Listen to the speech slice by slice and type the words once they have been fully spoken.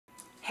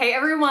Hey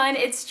everyone,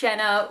 it's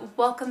Jenna.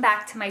 Welcome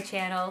back to my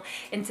channel.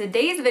 In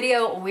today's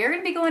video, we're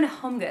gonna be going to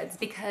Homegoods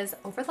because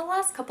over the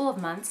last couple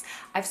of months,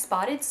 I've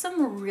spotted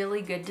some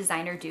really good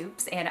designer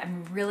dupes and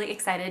I'm really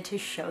excited to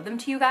show them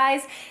to you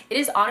guys. It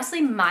is honestly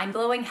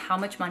mind-blowing how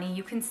much money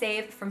you can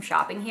save from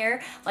shopping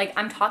here. Like,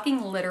 I'm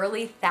talking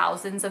literally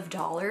thousands of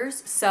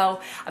dollars. So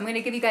I'm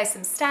gonna give you guys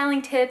some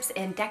styling tips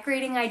and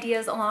decorating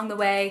ideas along the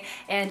way.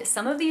 And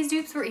some of these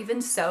dupes were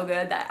even so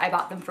good that I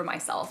bought them for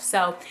myself.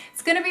 So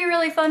it's gonna be a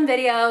really fun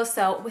video.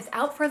 So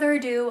without further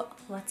ado,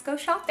 let's go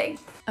shopping.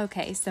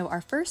 Okay, so our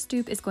first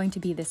dupe is going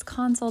to be this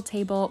console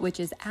table, which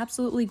is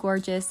absolutely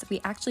gorgeous. We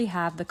actually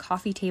have the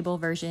coffee table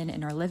version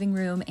in our living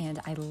room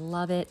and I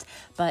love it,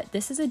 but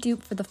this is a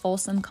dupe for the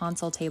Folsom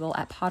console table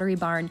at Pottery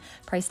Barn,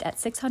 priced at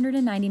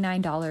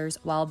 $699,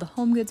 while the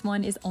Homegoods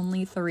one is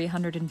only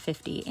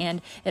 $350,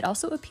 and it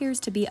also appears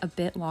to be a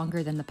bit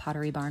longer than the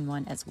Pottery Barn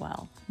one as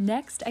well.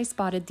 Next, I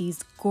spotted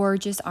these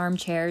gorgeous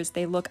armchairs.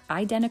 They look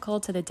identical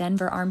to the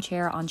Denver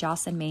armchair on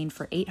Jocelyn, Maine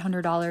for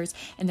 $800,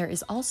 and there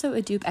is also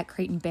a dupe at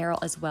Crate & Barrel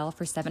as well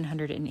for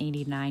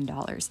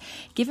 $789.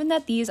 Given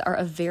that these are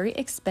a very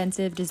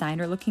expensive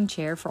designer looking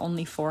chair for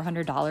only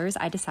 $400,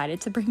 I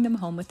decided to bring them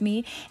home with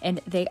me, and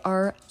they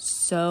are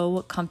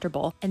so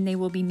comfortable, and they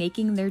will be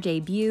making their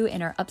debut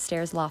in our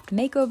upstairs loft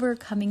makeover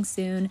coming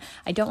soon.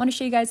 I don't want to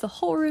show you guys the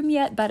whole room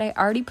yet, but I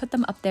already put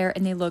them up there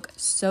and they look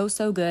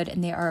so good,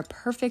 and they are a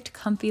perfect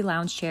comfy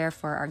lounge chair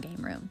for our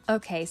game room.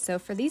 Okay, so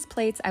for these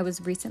plates, I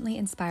was recently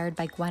inspired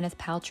by Gwyneth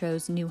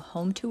Paltrow's new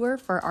home tour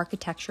for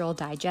Architectural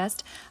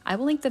Digest. I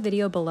will link the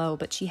video below,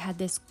 but she had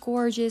this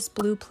gorgeous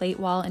blue plate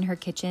wall in her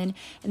kitchen,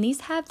 and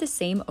these have the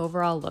same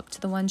overall look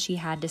to the ones she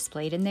had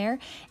displayed in there.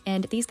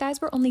 And these guys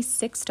were only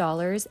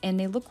 $6, and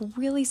they look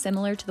really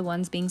similar to the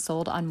ones being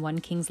sold on One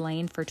Kings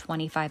Lane for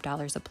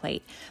 $25 a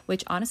plate,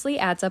 which honestly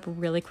adds up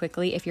really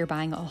quickly if you're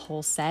buying a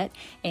whole set.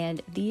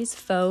 And these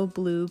faux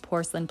blue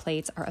porcelain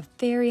plates are a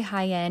very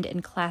high-end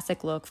and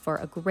classic look for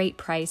a great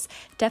price.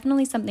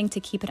 Definitely something to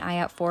keep an eye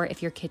out for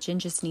if your kitchen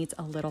just needs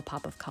a little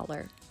pop of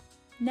color.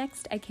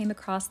 Next, I came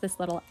across this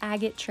little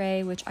agate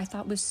tray, which I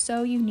thought was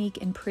so unique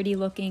and pretty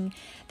looking.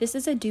 This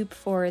is a dupe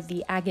for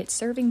the agate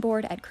serving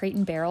board at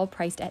Crate & Barrel,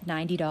 priced at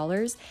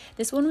 $90.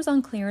 This one was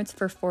on clearance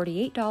for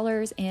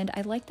 $48, and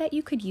I like that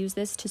you could use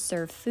this to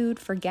serve food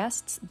for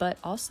guests, but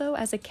also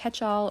as a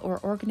catch-all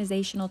or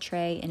organizational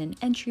tray in an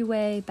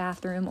entryway,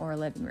 bathroom, or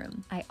living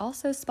room. I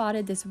also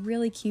spotted this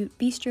really cute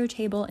bistro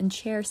table and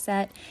chair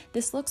set.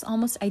 This looks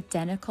almost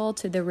identical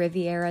to the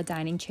Riviera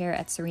dining chair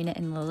at Serena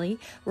and Lily,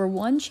 where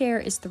one chair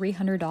is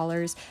 $300.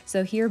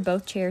 So here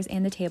both chairs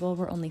and the table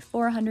were only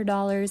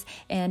 $400,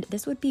 and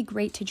this would be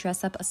great to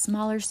dress up a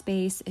smaller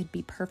space. It'd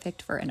be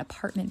perfect for an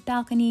apartment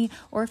balcony,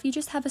 or if you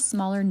just have a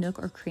smaller nook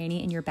or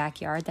cranny in your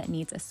backyard that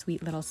needs a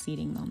sweet little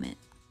seating moment.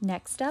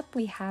 Next up,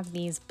 we have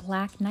these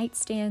black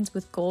nightstands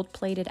with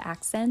gold-plated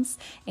accents,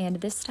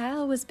 and this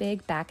style was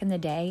big back in the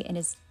day and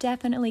is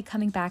definitely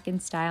coming back in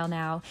style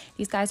now.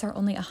 These guys are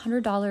only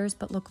 $100,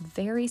 but look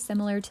very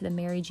similar to the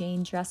Mary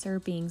Jane dresser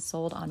being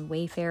sold on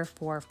Wayfair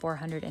for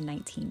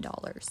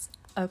 $419.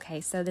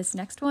 Okay, so this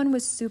next one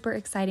was super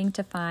exciting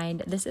to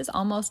find. This is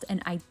almost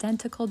an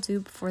identical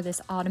dupe for this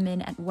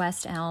ottoman at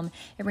West Elm.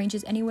 It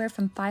ranges anywhere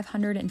from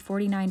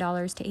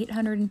 $549 to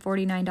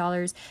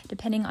 $849,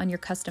 depending on your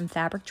custom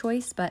fabric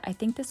choice, but I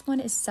think this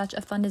one is such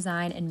a fun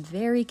design and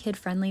very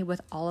kid-friendly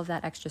with all of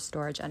that extra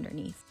storage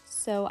underneath.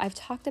 So I've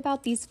talked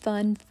about these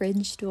fun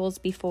fringe stools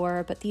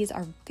before, but these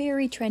are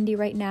very trendy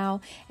right now,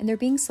 and they're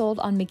being sold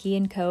on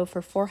McGee & Co.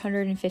 for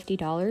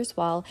 $450,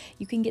 while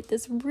you can get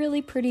this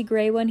really pretty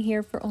gray one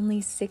here for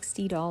only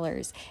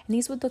 $60. And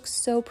these would look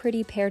so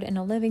pretty paired in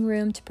a living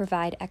room to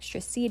provide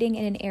extra seating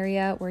in an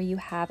area where you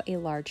have a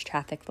large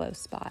traffic flow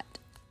spot.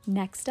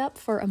 Next up,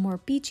 for a more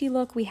beachy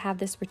look, we have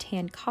this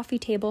rattan coffee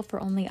table for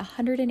only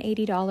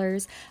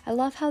 $180. I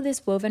love how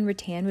this woven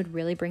rattan would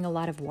really bring a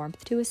lot of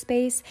warmth to a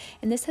space,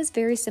 and this has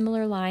very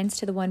similar lines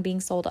to the one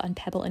being sold on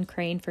Pebble and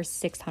Crane for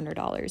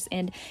 $600,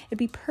 and it'd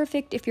be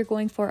perfect if you're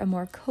going for a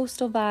more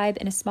coastal vibe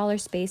in a smaller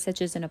space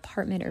such as an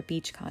apartment or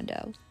beach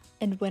condo.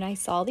 And when I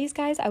saw these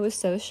guys, I was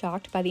so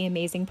shocked by the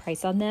amazing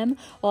price on them.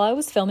 While I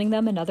was filming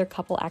them, another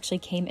couple actually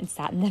came and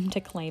sat in them to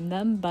claim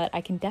them, but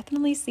I can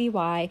definitely see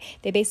why.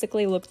 They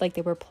basically looked like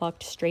they were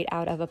plucked straight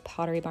out of a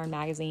Pottery Barn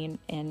magazine,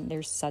 and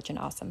they're such an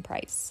awesome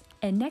price.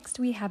 And next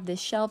we have this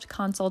shelved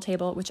console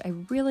table, which I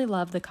really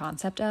love the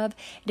concept of.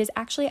 It is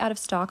actually out of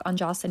stock on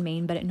Jocelyn,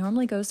 Maine, but it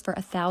normally goes for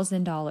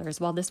 $1,000,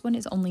 while this one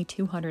is only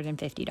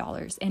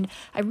 $250. And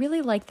I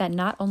really like that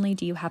not only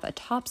do you have a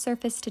top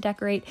surface to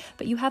decorate,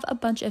 but you have a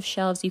bunch of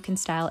shelves you can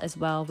style as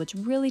well, which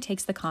really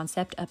takes the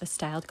concept of a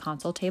styled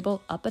console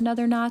table up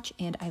another notch,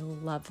 and I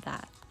love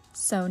that.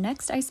 So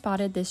next I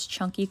spotted this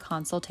chunky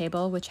console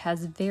table, which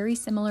has very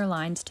similar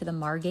lines to the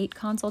Margate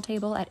console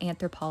table at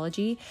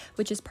Anthropologie,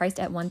 which is priced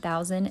at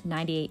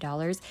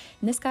 $1,098.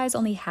 And this guy's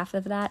only half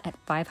of that at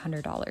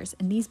 $500.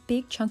 And these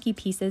big chunky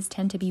pieces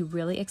tend to be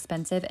really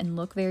expensive and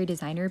look very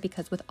designer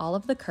because with all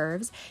of the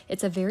curves,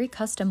 it's a very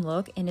custom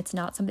look and it's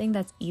not something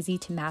that's easy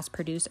to mass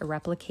produce or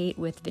replicate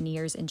with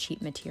veneers and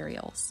cheap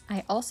materials.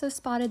 I also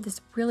spotted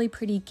this really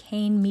pretty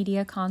Kane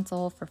media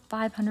console for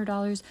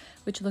 $500,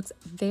 which looks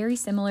very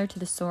similar to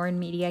the Soarin'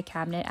 media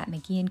cabinet at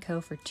McGee &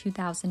 Co. for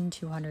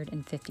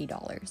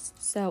 $2,250.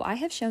 So I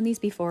have shown these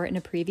before in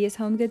a previous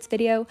HomeGoods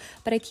video,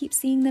 but I keep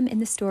seeing them in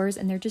the stores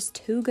and they're just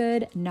too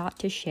good not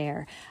to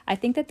share. I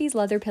think that these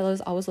leather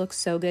pillows always look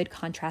so good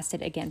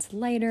contrasted against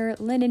lighter,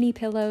 linen-y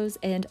pillows,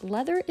 and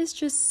leather is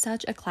just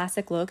such a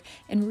classic look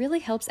and really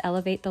helps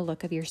elevate the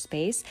look of your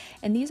space.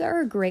 And these are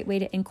a great way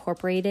to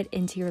incorporate it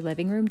into your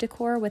living room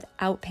decor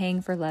without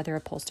paying for leather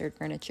upholstered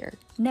furniture.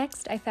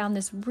 Next, I found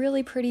this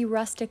really pretty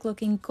rustic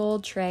looking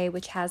gold tray,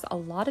 which has a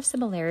lot of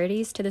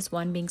similarities to this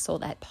one being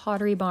sold at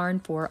Pottery Barn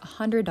for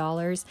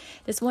 $100.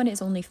 This one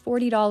is only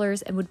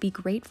 $40 and would be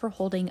great for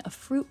holding a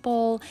fruit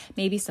bowl,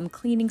 maybe some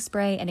cleaning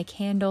spray and a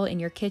candle in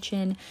your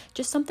kitchen,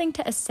 just something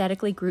to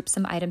aesthetically group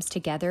some items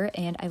together,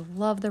 and I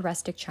love the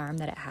rustic charm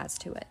that it has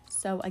to it.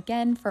 So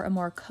again, for a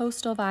more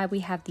coastal vibe, we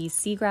have these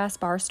Seagrass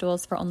bar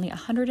stools for only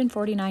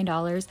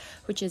 $149,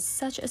 which is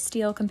such a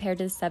steal compared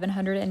to the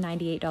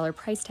 $798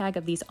 price tag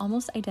of these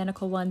almost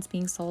identical ones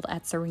being sold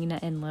at Serena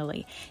and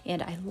Lily.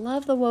 And I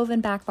love the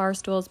woven back bar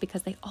stools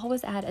because they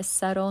always add a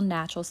subtle,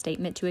 natural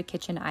statement to a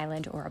kitchen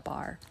island or a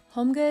bar.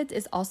 HomeGoods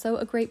is also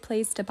a great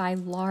place to buy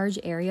large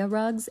area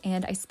rugs,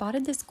 and I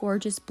spotted this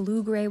gorgeous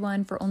blue-gray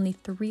one for only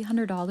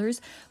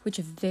 $300, which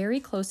very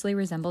closely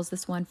resembles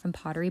this one from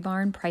Pottery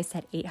Barn, priced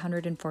at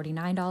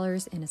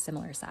 $849 in a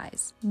similar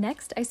size.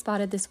 Next, I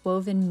spotted this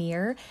woven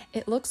mirror.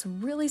 It looks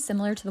really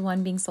similar to the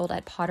one being sold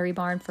at Pottery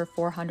Barn for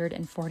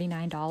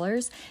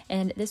 $449,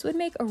 and this would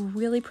make a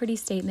really pretty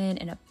statement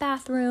in a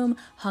bathroom,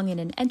 hung in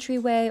an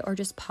entryway, or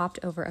just popped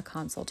over a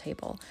console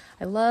table.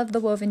 I love the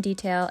woven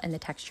detail and the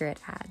texture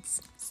it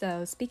adds.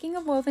 So speaking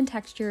of woven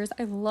textures,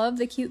 I love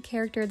the cute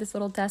character this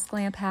little desk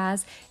lamp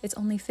has. It's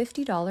only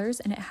 $50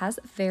 and it has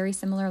very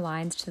similar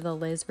lines to the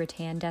Liz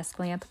Rattan desk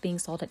lamp being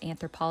sold at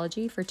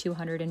Anthropologie for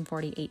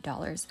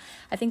 $248.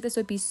 I think this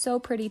would be so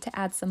pretty to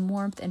add some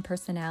warmth and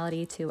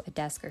personality to a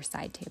desk or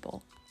side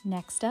table.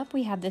 Next up,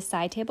 we have this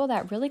side table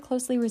that really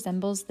closely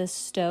resembles this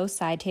Stowe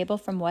side table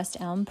from West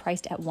Elm,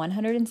 priced at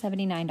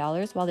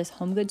 $179, while this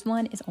HomeGoods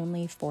one is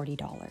only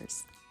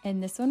 $40.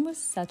 And this one was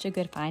such a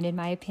good find in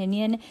my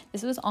opinion.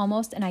 This was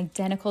almost an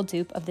identical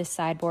dupe of this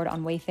sideboard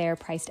on Wayfair,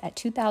 priced at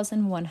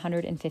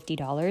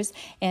 $2,150.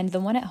 And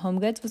the one at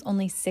HomeGoods was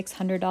only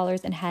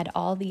 $600 and had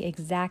all the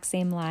exact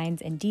same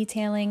lines and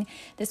detailing.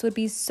 This would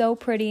be so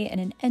pretty in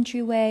an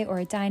entryway or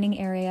a dining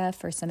area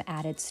for some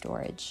added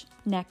storage.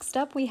 Next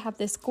up, we have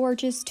this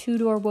gorgeous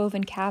two-door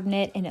woven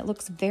cabinet, and it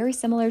looks very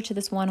similar to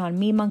this one on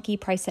MeMonkey,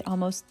 priced at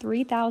almost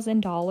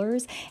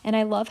 $3,000. And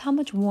I love how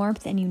much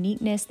warmth and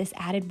uniqueness this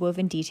added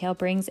woven detail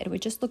brings. It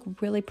would just look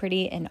really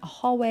pretty in a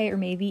hallway or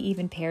maybe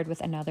even paired with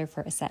another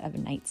for a set of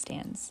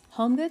nightstands.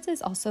 HomeGoods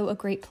is also a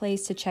great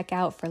place to check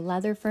out for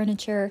leather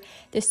furniture.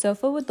 This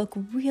sofa would look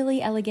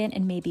really elegant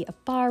in maybe a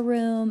bar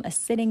room, a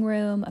sitting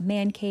room, a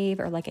man cave,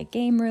 or like a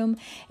game room.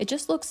 It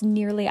just looks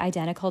nearly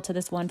identical to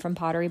this one from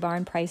Pottery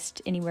Barn,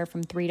 priced anywhere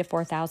from $3,000 to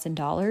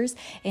 $4,000,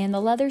 and the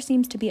leather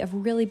seems to be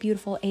of really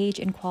beautiful age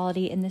and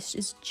quality, and this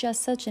is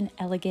just such an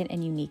elegant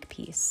and unique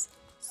piece.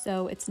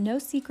 So it's no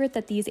secret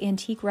that these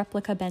antique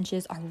replica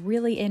benches are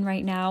really in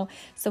right now.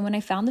 So when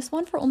I found this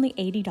one for only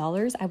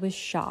 $80, I was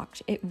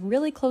shocked. It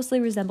really closely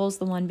resembles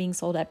the one being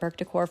sold at Burke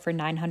Decor for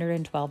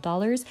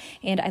 $912.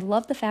 And I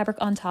love the fabric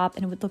on top,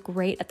 and it would look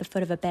great at the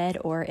foot of a bed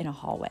or in a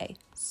hallway.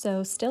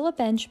 So still a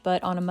bench,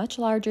 but on a much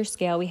larger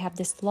scale, we have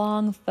this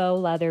long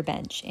faux leather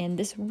bench. And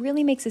this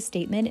really makes a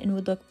statement and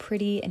would look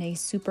pretty in a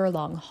super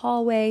long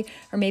hallway,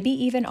 or maybe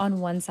even on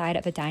one side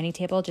of a dining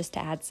table just to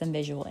add some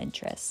visual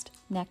interest.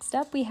 Next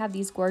up, we have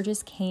these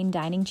gorgeous cane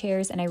dining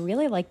chairs, and I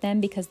really like them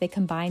because they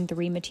combine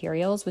 3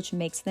 materials, which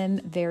makes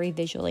them very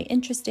visually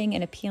interesting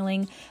and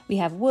appealing. We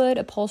have wood,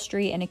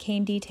 upholstery, and a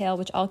cane detail,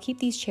 which all keep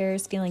these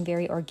chairs feeling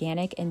very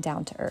organic and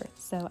down to earth.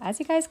 So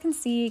as you guys can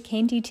see,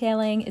 cane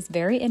detailing is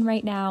very in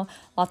right now.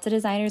 Lots of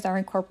designers are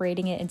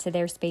incorporating it into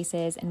their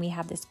spaces, and we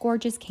have this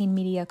gorgeous cane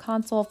media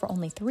console for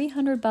only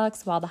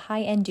 $300, while the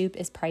high-end dupe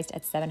is priced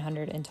at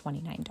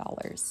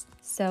 $729.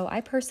 So I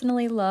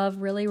personally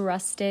love really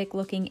rustic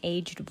looking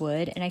aged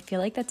wood, and I feel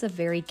like that's a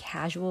very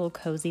casual,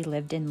 cozy,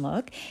 lived-in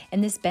look,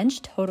 and this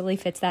bench totally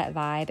fits that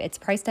vibe. It's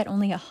priced at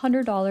only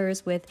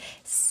 $100 with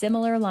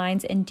similar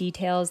lines and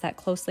details that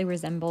closely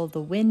resemble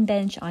the Wynn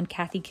bench on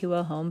Kathy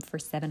Kuo Home for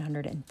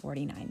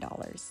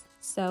 $749.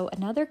 So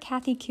another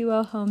Kathy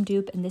Kuo home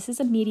dupe, and this is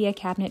a media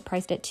cabinet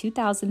priced at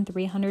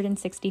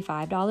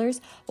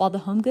 $2,365, while the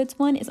HomeGoods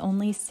one is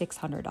only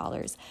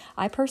 $600.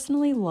 I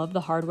personally love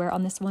the hardware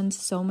on this one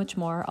so much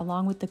more,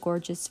 along with the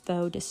gorgeous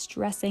faux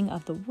distressing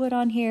of the wood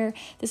on here.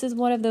 This is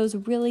one of those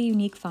really unique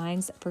unique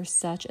finds for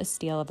such a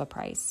steal of a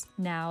price.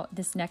 Now,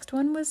 this next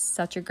one was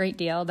such a great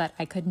deal that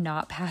I could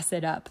not pass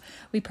it up.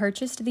 We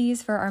purchased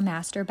these for our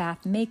master bath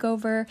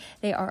makeover.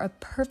 They are a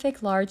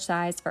perfect large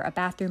size for a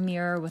bathroom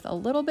mirror with a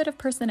little bit of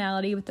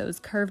personality with those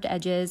curved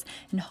edges,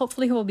 and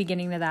hopefully we'll be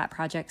getting to that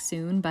project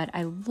soon, but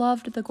I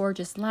loved the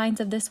gorgeous lines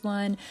of this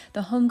one.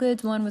 The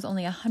Homegoods one was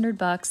only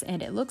 $100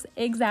 and it looks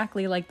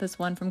exactly like this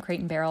one from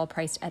Crate & Barrel,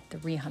 priced at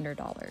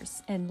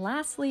 $300. And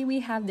lastly,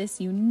 we have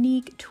this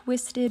unique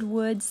twisted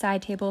wood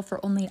side table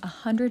for only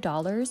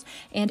 $100,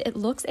 and it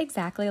looks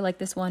exactly like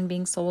this one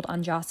being sold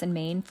on Joss &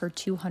 Main for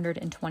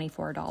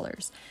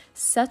 $224.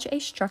 Such a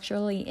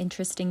structurally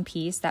interesting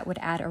piece that would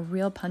add a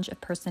real punch of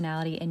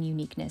personality and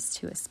uniqueness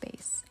to a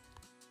space.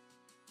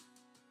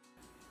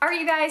 All right,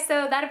 you guys,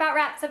 so that about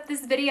wraps up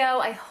this video.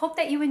 I hope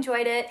that you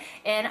enjoyed it,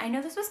 and I know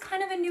this was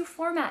kind of a new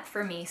format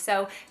for me,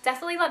 so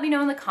definitely let me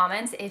know in the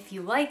comments if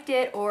you liked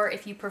it or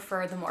if you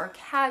prefer the more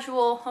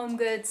casual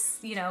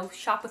Homegoods, you know,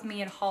 shop with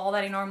me and haul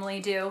that I normally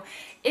do.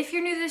 If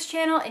you're new to this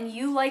channel and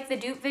you like the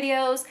dupe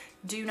videos,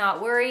 do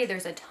not worry,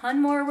 there's a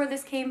ton more where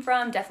this came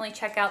from. Definitely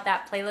check out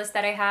that playlist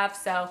that I have.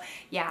 So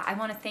yeah, I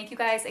want to thank you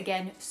guys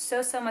again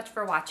so much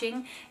for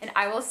watching, and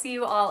I will see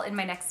you all in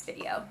my next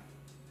video.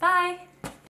 Bye!